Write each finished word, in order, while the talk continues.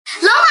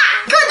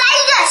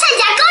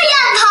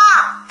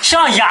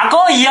像牙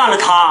膏一样的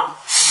糖，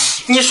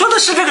你说的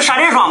是这个闪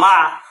电爽吧？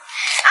啊，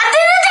对，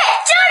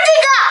就是这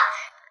个。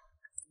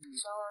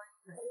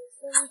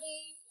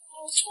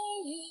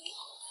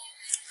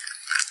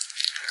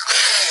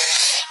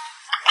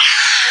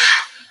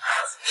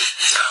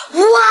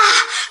哇，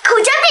口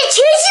腔变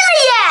清新了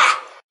耶！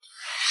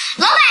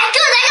老板，给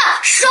我来个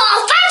爽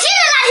翻天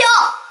的辣条。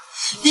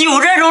有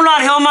这种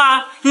辣条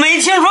吗？没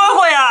听说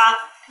过呀。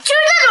就是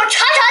那种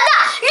长长的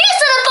绿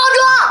色的包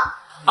装。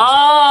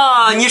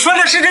哦，你说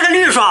的是这个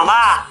绿爽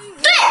吧？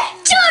对，就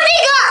是这个。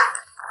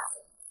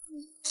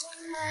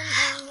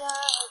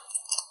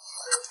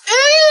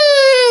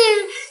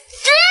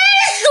真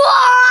爽啊！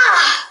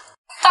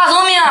大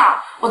聪明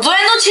啊，我昨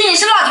天都请你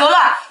吃辣条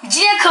了，你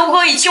今天可不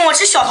可以请我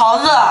吃小桃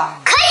子？可以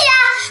呀，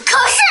可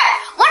是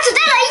我只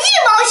带了1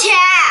毛钱。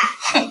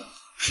哼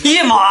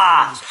，1毛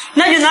啊？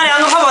那就拿2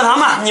个泡泡糖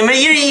吧，你们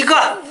1人1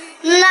个。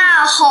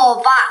那好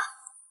吧。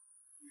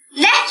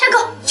来，小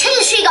狗，请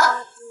你吃一个。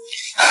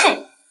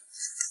哼。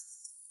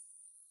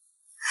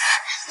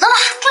老板，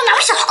给我拿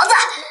个小桃子。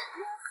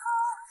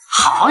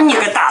好你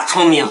个大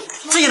聪明，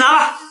自己拿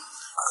吧。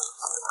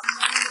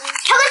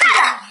挑个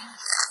大的。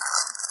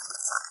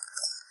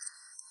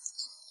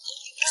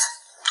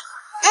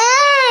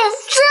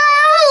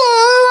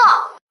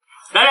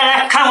真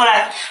来，看过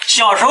来。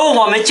小时候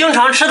我们经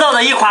常吃到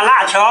的一款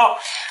辣条，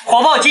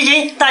火爆鸡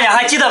筋，大家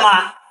还记得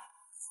吗？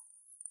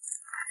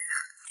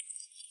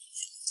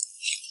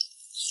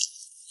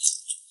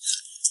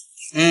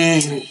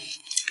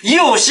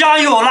又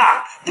香又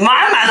辣，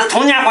满满的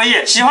童年回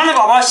忆。喜欢的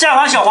宝宝下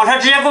方小黄车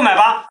直接购买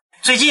吧。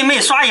最近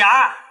没刷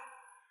牙，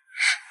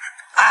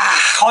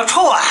好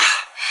臭啊！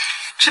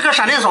吃个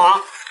闪电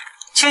爽，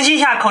清新一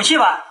下口气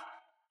吧。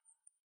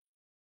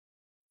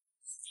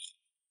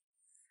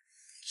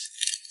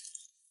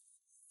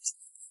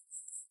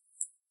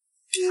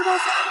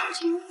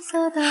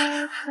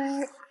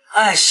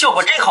哎，效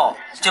果真好，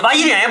嘴巴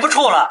一点也不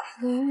臭了。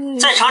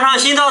再尝尝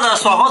新到的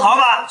锁喉桃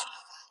吧。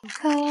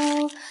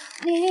8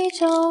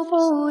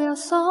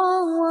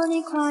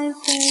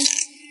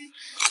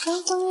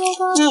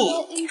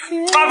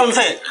公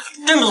脆，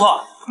真不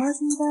错。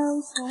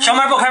小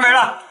卖部开门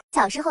了。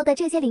小时候的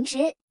这些零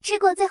食，吃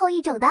过最后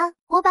一种的，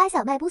我把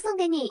小卖部送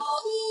给你。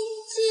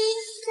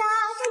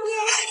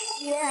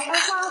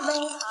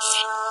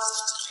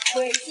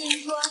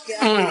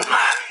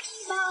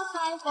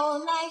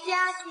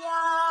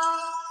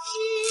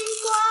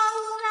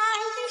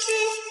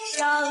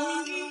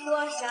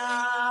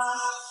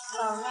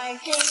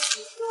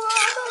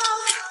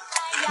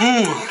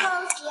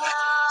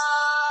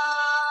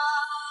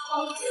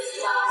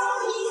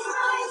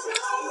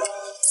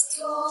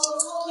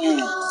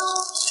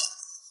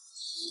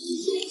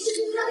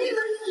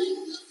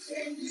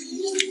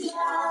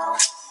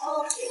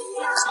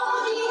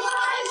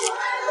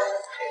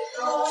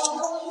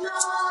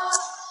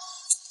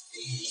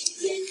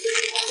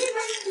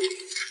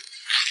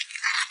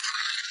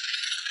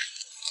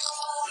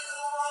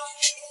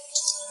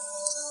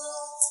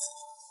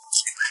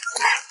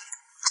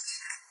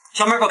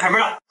小卖部开门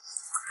了。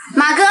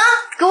马哥，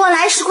给我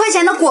来10块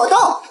钱的果冻。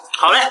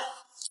好嘞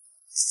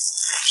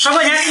，10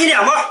块钱给你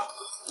2包。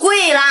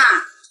贵啦。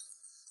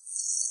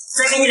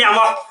再给你2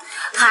包。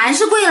还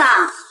是贵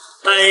啦。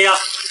哎呀，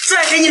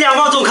再给你2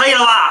包总可以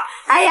了吧？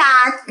哎呀，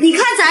你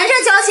看咱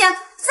这交情，再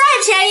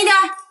便宜点。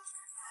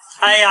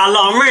哎呀，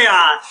老妹儿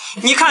啊，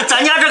你看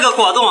咱家这个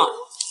果冻，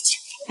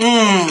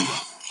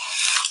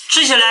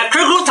吃起来口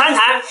口弹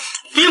弹，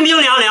冰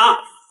冰凉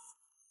凉，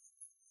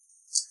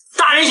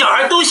大人小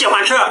孩都喜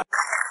欢吃。老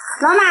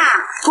马，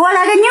给我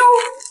来个妞。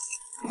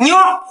妞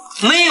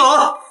没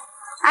有。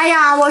哎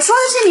呀，我说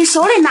的是你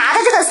手里拿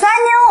的这个酸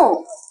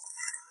妞。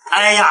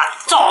哎呀，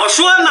早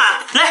说嘛！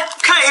来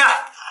看一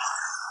下。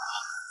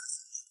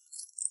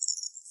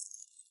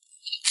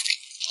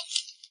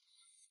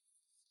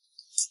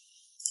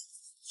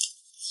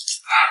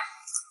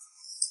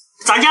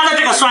咱家的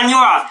这个酸妞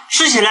啊，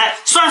吃起来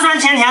酸酸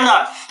甜甜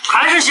的，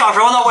还是小时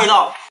候的味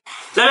道。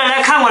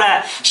来，看过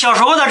来，小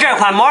时候的这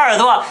款毛耳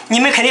朵，你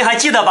们肯定还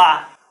记得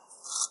吧？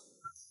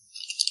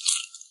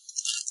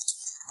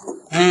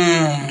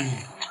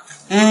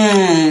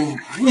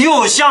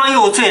又香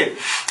又脆，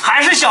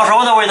还是小时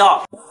候的味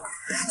道。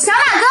小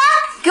马哥，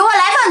给我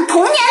来份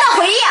童年的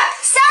回忆，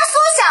香酥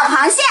小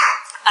螃蟹。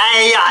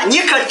哎呀，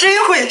你可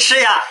真会吃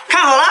呀！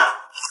看好了，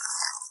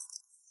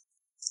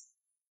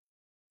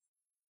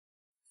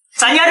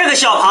咱家这个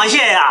小螃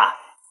蟹呀，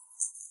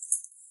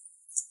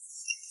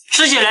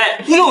吃起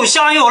来又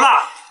香又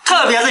辣，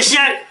特别的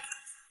鲜，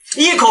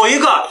一口一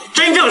个，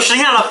真正实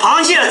现了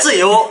螃蟹自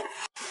由。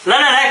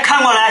来，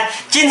看过来，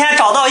今天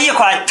找到一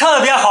款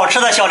特别好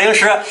吃的小零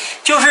食，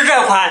就是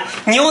这款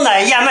牛奶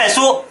燕麦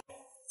酥。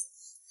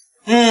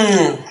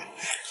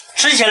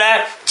吃起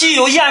来既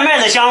有燕麦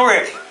的香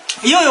味，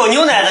又有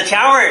牛奶的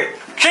甜味，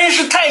真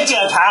是太解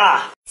馋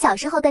了。小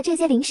时候的这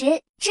些零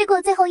食，吃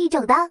过最后一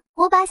种的，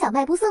我把小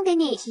卖部送给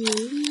你。记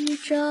忆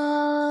中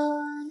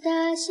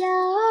的小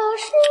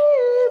时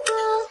光，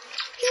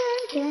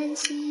阵阵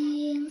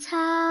青草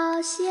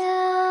香，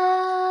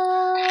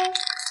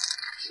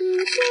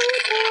是谁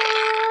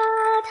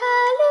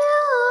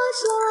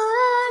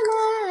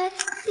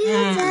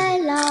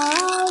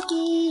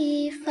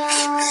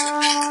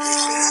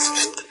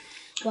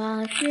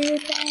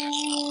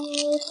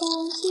轻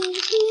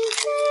轻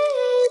吹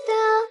到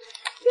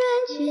人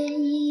却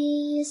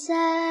已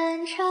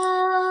散场，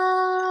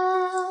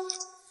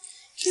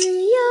只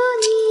有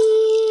你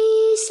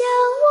向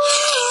我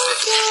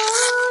走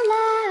来，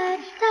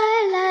带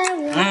来我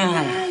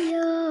的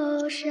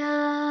忧伤。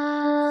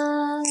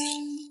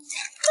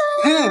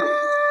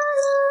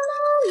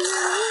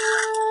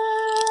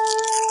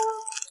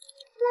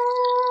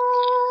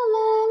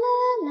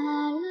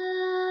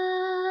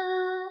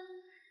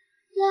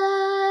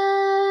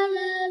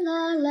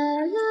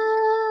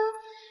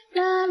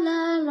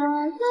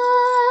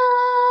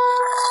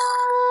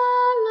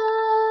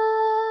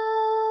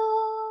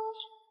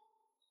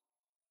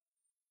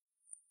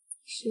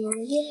树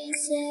叶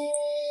随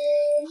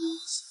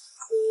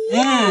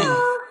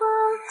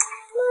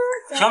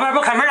小卖部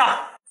开门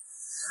了。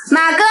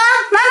马哥，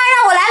妈妈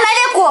让我来买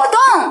点果冻。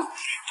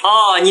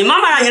哦，你妈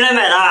妈让你来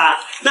买的，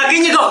那给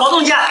你个活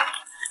动价，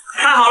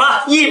看好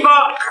了，1包、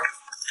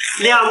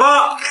2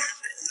包、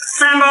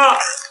3包、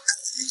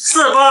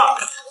4包、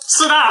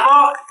4大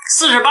包、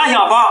48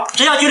小包，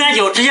只要9点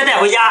9，直接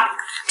带回家。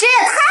这也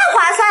太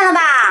划算了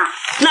吧！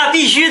那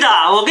必须的，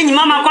我跟你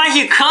妈妈关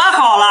系可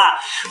好了，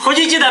回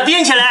去记得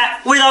冰起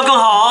来，味道更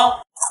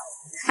好。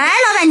哎，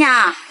老板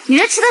娘，你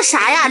这吃的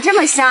啥呀？这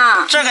么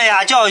香？这个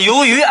呀叫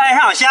鱿鱼爱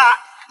上虾，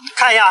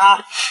看一下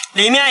哈，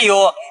里面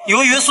有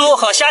鱿鱼酥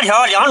和虾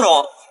条2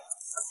种，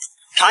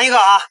尝一个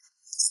啊。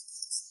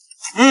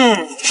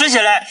吃起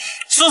来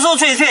酥酥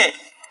脆脆，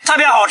特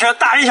别好吃，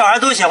大人小孩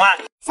都喜欢。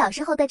小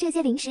时候的这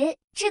些零食，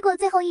吃过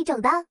最后一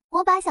种的，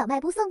我把小卖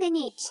部送给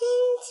你。轻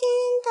轻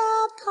地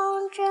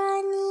碰着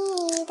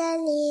你的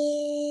脸，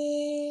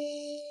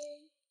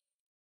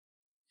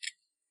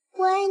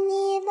为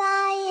你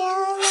把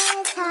眼泪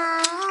擦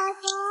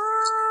干，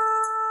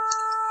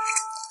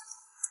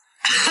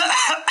这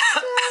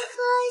颗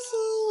心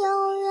永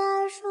远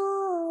属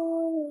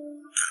于，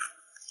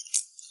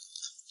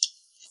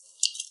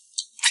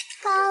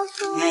告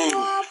诉我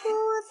不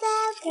再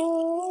孤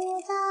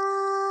单。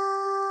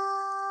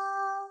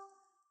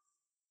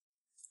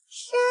深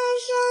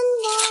深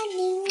地凝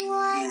望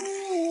你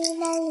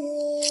的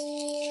脸，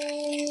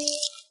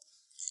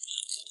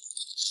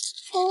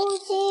不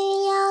需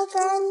要更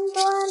多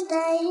的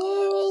语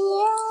言。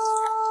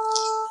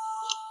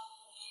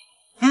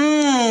轻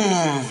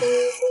轻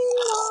地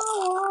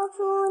握住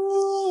你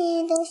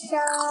的手，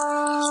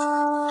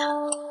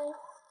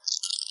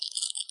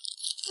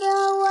这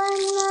温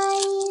暖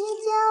依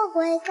旧会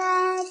改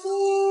变。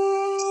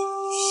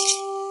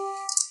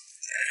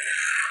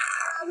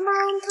馒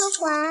头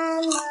关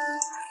了。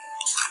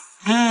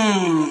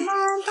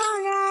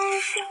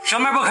小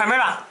卖部开门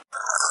了。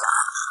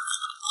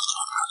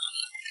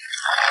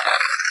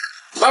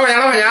老板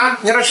娘，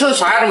你这吃的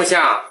啥呀？这么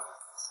香？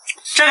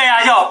这个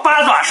呀叫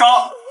八爪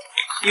烧，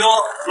有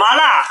麻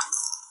辣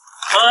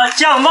和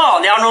酱爆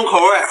2种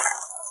口味，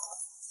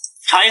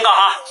尝一个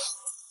哈。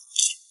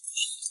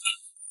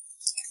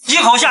一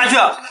口下去，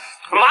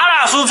麻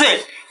辣酥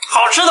脆，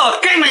好吃到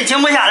根本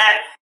停不下来。